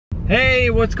Hey,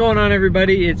 what's going on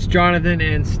everybody? It's Jonathan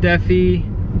and Stefy.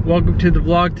 Welcome to the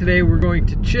vlog today. We're going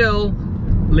to chill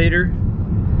later.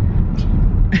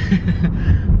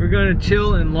 We're going to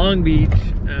chill in Long Beach.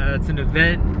 It's an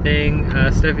event thing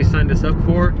Stefy signed us up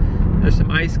for. There's some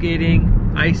ice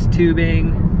skating, ice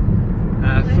tubing,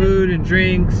 food and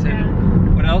drinks,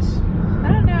 and what else?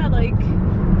 I don't know, like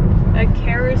a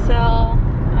carousel.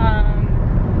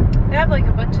 They have like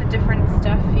a bunch of different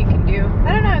stuff you can do.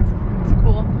 I don't know, it's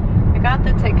cool. I got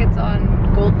the tickets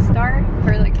on Gold Star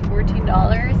for like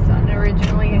 $14, and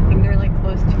originally I think they're like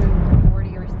close to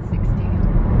 40 or 60.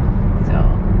 So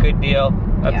good deal.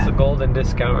 That's the golden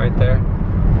discount right there.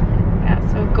 Yeah,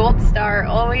 so Gold Star,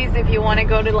 always if you want to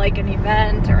go to like an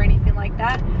event or anything like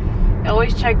that,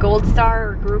 always check Gold Star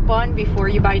or Groupon before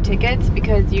you buy tickets,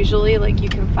 because usually like you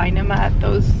can find them at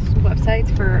those websites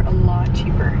for a lot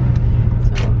cheaper.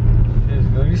 So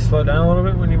will you slow down a little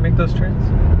bit when you make those turns?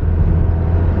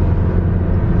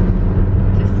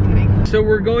 Just kidding. So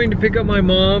we're going to pick up my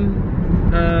mom.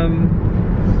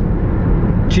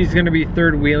 She's gonna be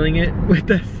third wheeling it with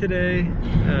us today.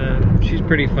 She's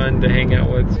pretty fun to hang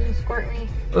out with. Squirt me.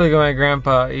 Look at my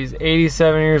grandpa. He's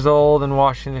 87 years old and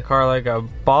washing the car like a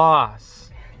boss.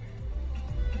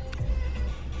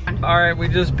 All right, we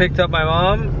just picked up my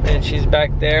mom and she's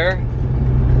back there.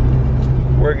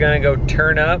 We're gonna go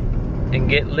turn up and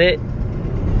get lit.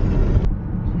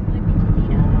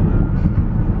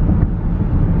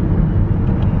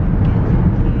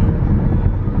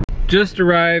 Just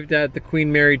arrived at the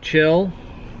Queen Mary Chill.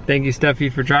 Thank you, Stefy,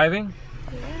 for driving.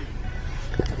 Yeah.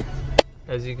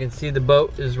 As you can see, the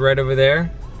boat is right over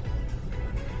there.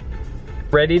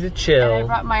 Ready to chill. And I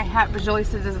brought my hat, but Jolie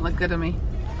said it doesn't look good on me.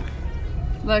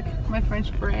 Look, my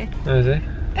French beret. Oh, is it?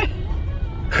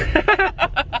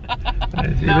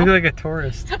 You look like a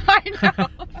tourist. I know.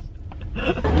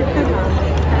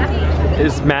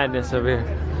 It's madness over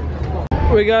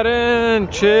here. We got in,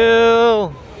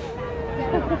 chill.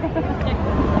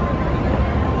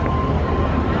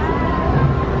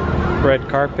 Red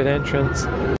carpet entrance.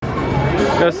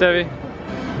 Go, Stefy.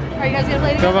 Are you guys gonna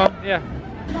play together? Come on, yeah.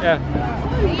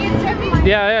 Me and Stefy?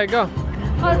 Yeah, go.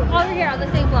 Over here on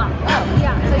the same block. Oh,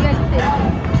 yeah, so you guys can see.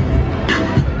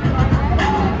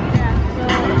 Yeah, so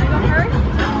I go first?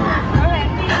 Okay.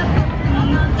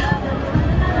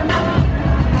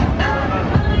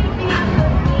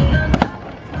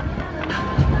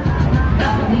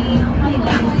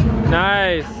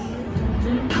 Nice.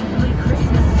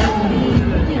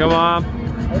 Come on.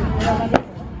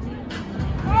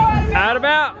 Out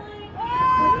about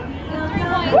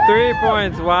 3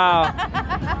 points. Wow.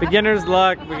 Beginner's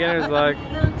luck. Beginner's luck.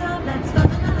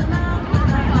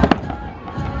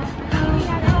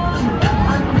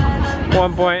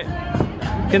 1 point.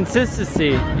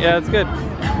 Consistency. Yeah, that's good.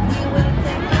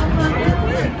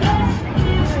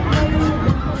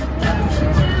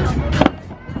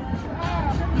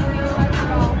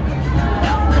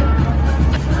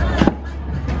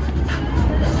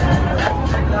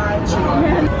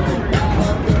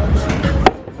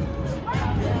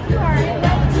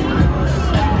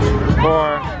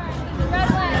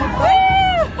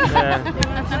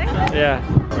 Yeah.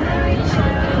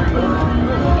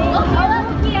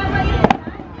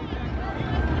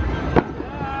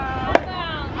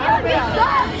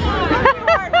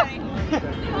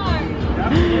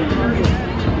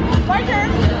 My turn.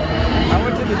 I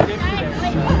went to the gym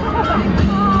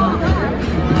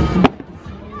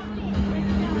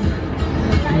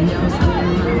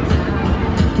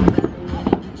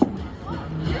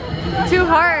too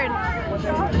hard.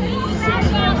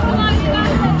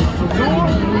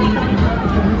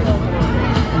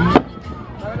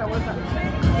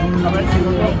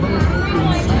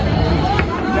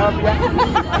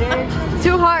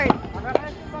 Too hard.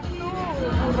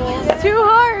 Too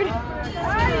hard.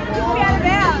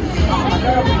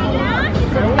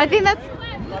 I think that's...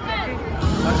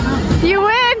 You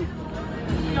win!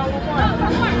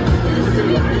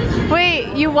 Wait,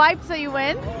 you wiped so you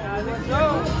win? So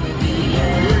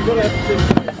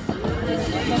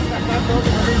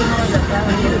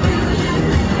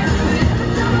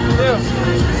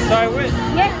I win.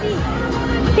 Yes,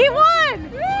 he won!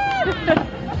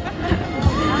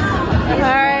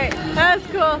 Alright, that was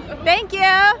cool. Thank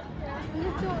you!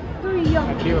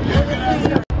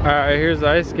 Alright, here's the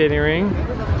ice skating ring.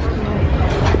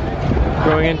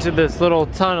 Going into this little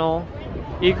tunnel,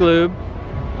 igloo.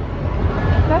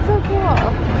 That's so cool.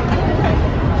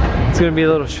 It's gonna be a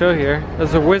little show here.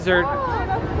 There's a wizard. Oh,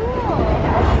 that's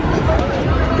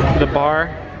cool. The bar.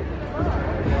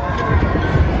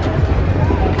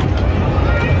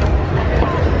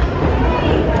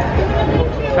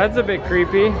 That's a bit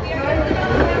creepy.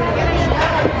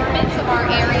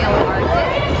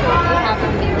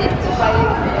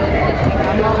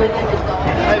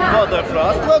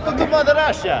 Mother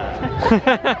Russia.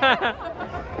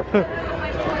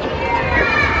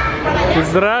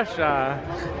 It's Russia.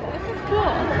 This is cool.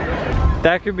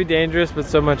 That could be dangerous, but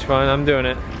so much fun. I'm doing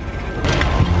it.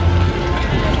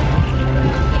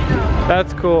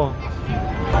 That's cool.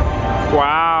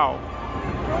 Wow.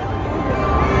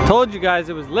 Told you guys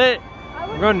it was lit.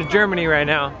 We're going to Germany right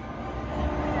now.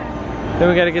 Then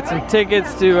we gotta get some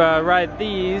tickets to ride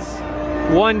these.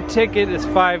 One ticket is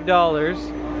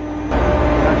 $5.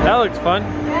 That looks fun.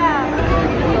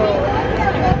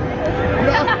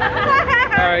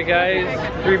 Alright guys,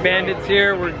 3 bandits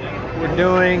here. We're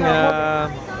doing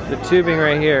the tubing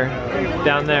right here,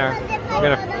 down there.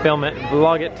 We're gonna film it,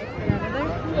 vlog it.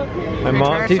 My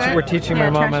mom, we're teaching my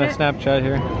mom how to Snapchat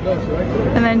here.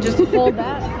 And then just hold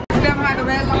that. Stand behind the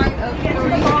red line of 3.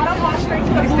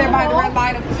 Stand behind the red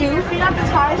line of 2. Feet up as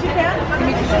high as you can. Give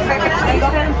me just a second. And go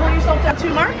ahead and pull yourself down.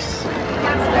 2 marks.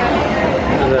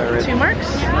 Is that right? 2 marks.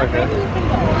 Okay.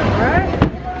 Alright.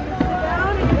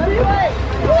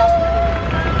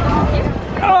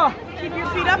 Keep your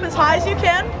feet up as high as you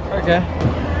can. Okay.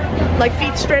 Like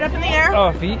feet straight up in the air.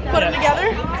 Oh, feet? Put them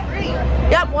together.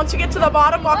 Yep, once you get to the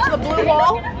bottom, walk to the blue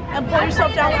wall and pull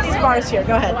yourself down with these bars here.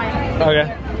 Go ahead. Okay.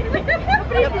 Yep.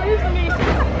 Okay, you're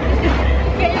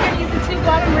gonna use the 2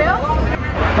 bottom rails?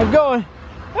 I'm going.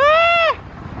 Ah!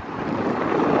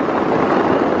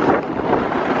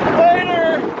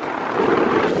 Later.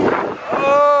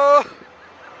 Oh.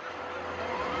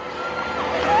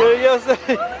 There you go,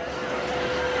 Stefy.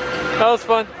 That was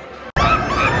fun.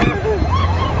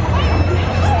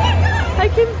 I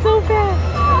came so fast.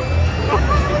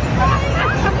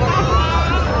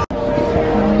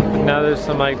 Now there's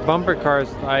some like bumper cars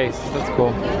with ice. That's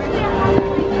cool.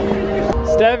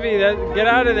 Stefy, get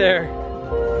out of there.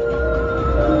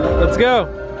 Let's go.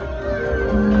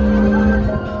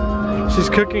 She's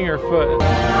cooking her foot.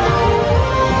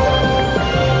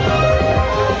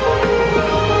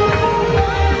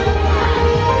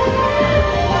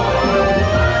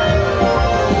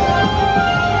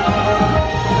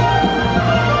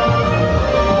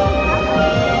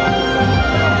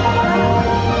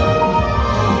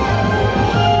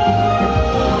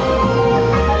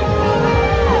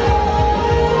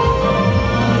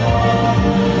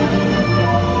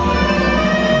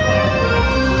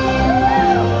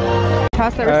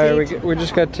 Toss that receipt. We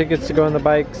just got tickets to go on the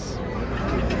bikes.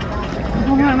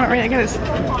 Hold on, I'm not ready. I gotta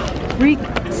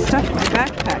stuff my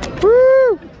backpack.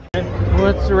 Woo!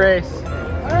 What's the race?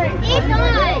 Alright.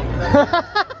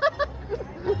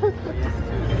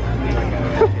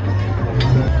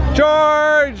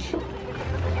 George!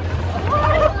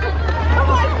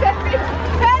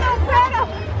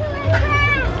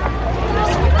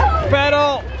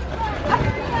 Pedal!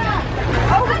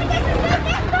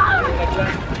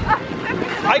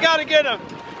 I gotta get him!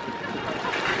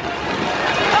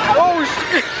 Oh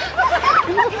shit!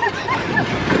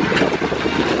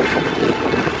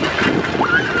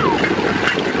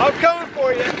 I'm coming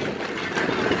for you!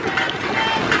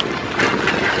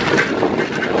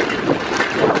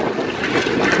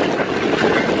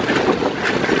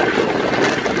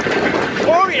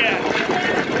 Oh yeah!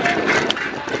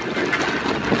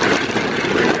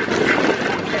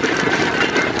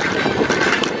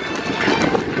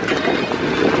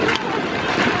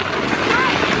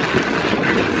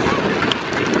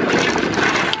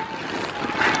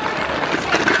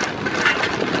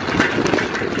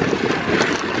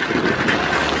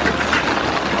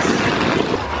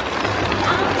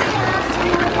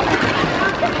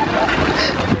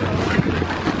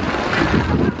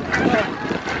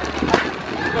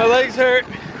 My legs hurt.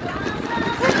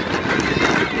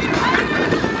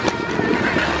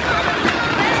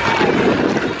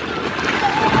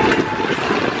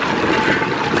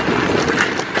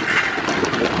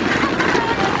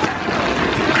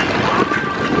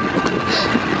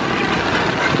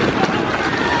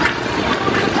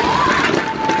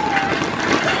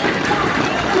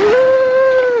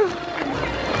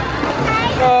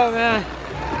 Oh man,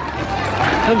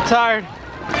 I'm tired.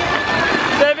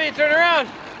 Stefy, turn around.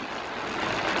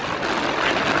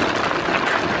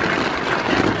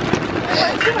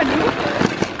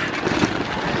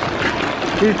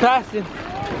 He's passing.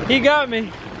 He got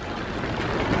me.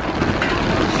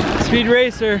 Speed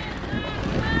racer.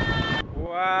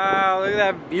 Wow, look at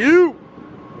that view.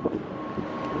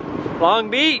 Long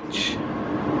Beach.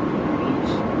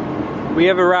 We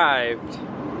have arrived.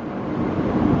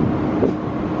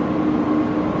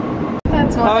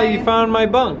 That's why. Oh, you found my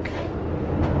bunk.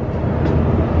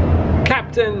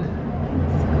 Captain.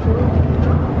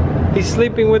 He's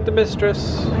sleeping with the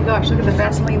mistress. Oh my gosh, look at the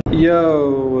Vaseline.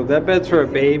 Yo, that bed's for a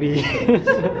baby.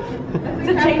 It's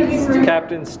a change room.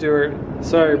 Captain Stewart.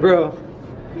 Sorry, bro.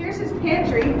 Here's his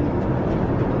pantry.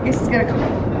 This is gonna come.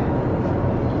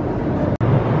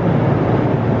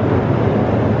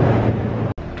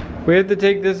 We have to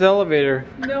take this elevator.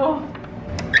 No.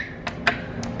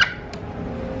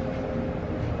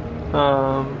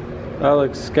 That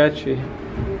looks sketchy.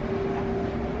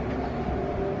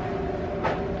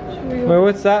 Wait,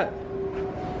 what's that?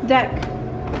 Deck.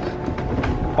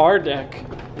 Our deck.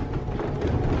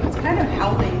 It's kind of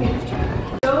howling.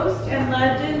 Ghost and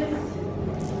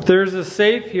Legends. There's a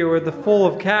safe here with a full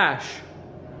of cash.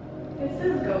 It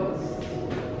says ghost.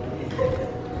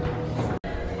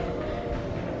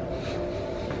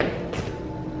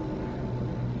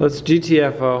 Let's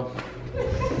GTFO.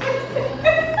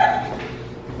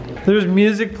 There's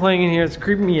music playing in here. It's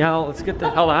creeping me out. Let's get the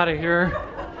hell out of here.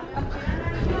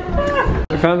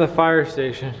 I found the fire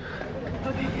station.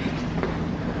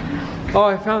 Oh,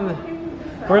 I found the...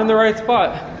 We're in the right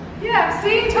spot. Yeah,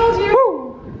 see, told you.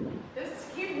 Woo!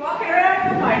 Just keep walking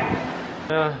around and like.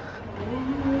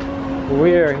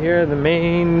 We are here at the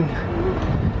main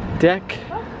deck.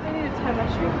 Oh, I need to tie my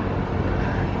shoe.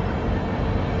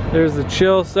 There's the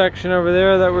chill section over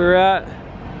there that we were at.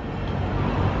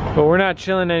 But we're not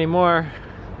chilling anymore.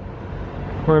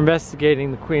 We're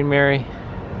investigating the Queen Mary.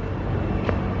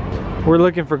 We're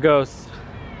looking for ghosts.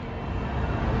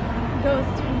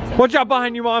 Ghost. Watch out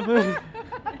behind you, Mom! It's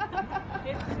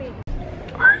me.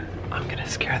 Alright, I'm gonna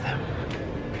scare them.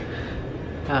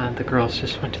 The girls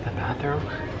just went to the bathroom.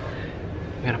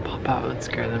 I'm gonna pop out and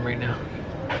scare them right now.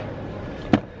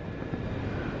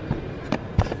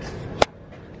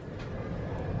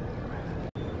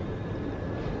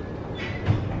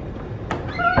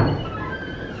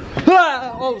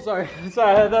 Ah! Oh, sorry.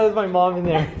 Sorry, that was my mom in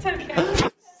there. It's okay.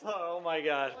 Oh my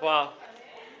god, wow.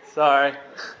 Sorry.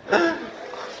 I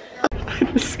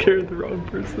just scared the wrong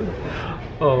person.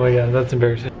 Oh my god, that's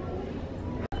embarrassing.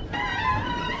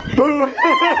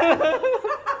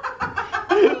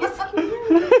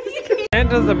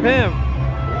 Santa's a pimp.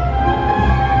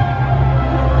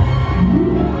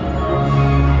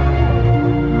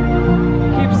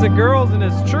 Keeps the girls in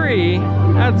his tree.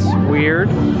 That's weird.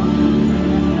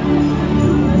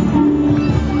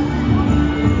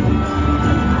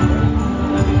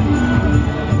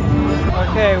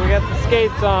 Okay, we got the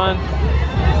skates on.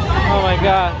 Oh my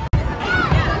god.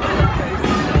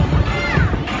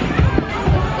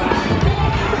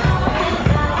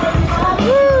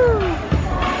 Woo!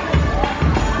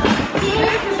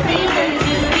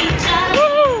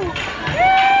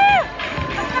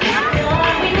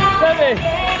 Stefy!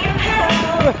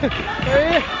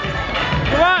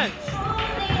 Come on!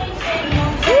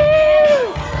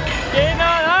 Woo! Skating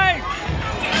on ice!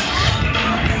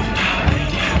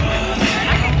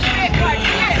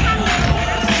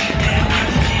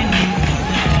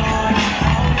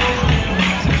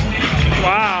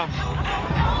 Wow.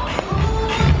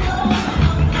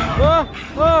 Whoa,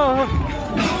 whoa.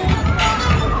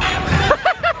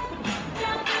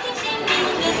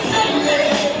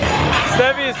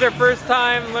 Stefy, it's their first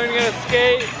time learning how to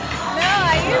skate. No,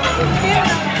 I used to skate.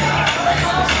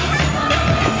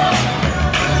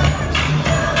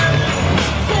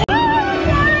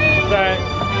 Sorry.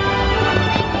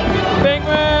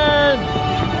 Penguin!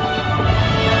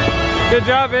 Good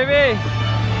job, baby.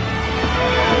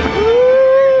 Woo!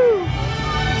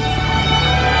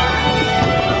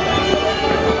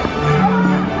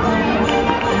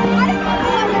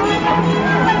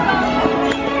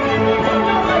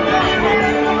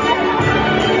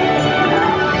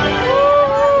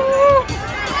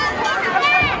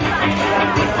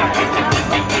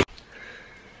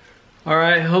 All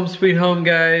right, home sweet home,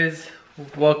 guys.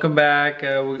 Welcome back.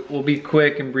 We'll be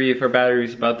quick and brief. Our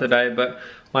battery's about to die, but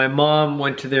my mom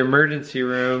went to the emergency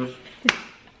room.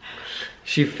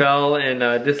 She fell and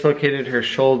dislocated her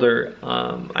shoulder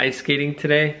ice skating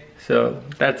today, so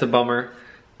that's a bummer.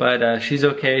 But she's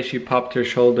okay. She popped her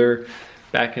shoulder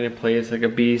back into place like a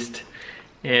beast,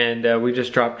 and we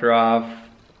just dropped her off.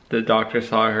 The doctor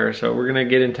saw her, so we're gonna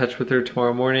get in touch with her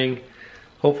tomorrow morning.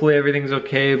 Hopefully everything's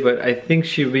okay, but I think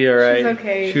she'll be all right. She's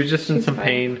okay. She was just in some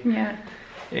pain. Yeah.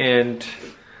 And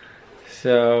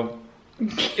so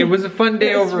it was a fun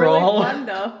day overall. Really fun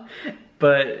though.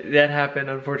 But that happened,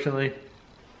 unfortunately.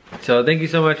 So thank you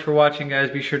so much for watching, guys.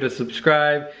 Be sure to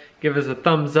subscribe, give us a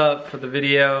thumbs up for the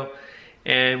video,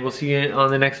 and we'll see you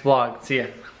on the next vlog. See ya.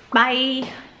 Bye.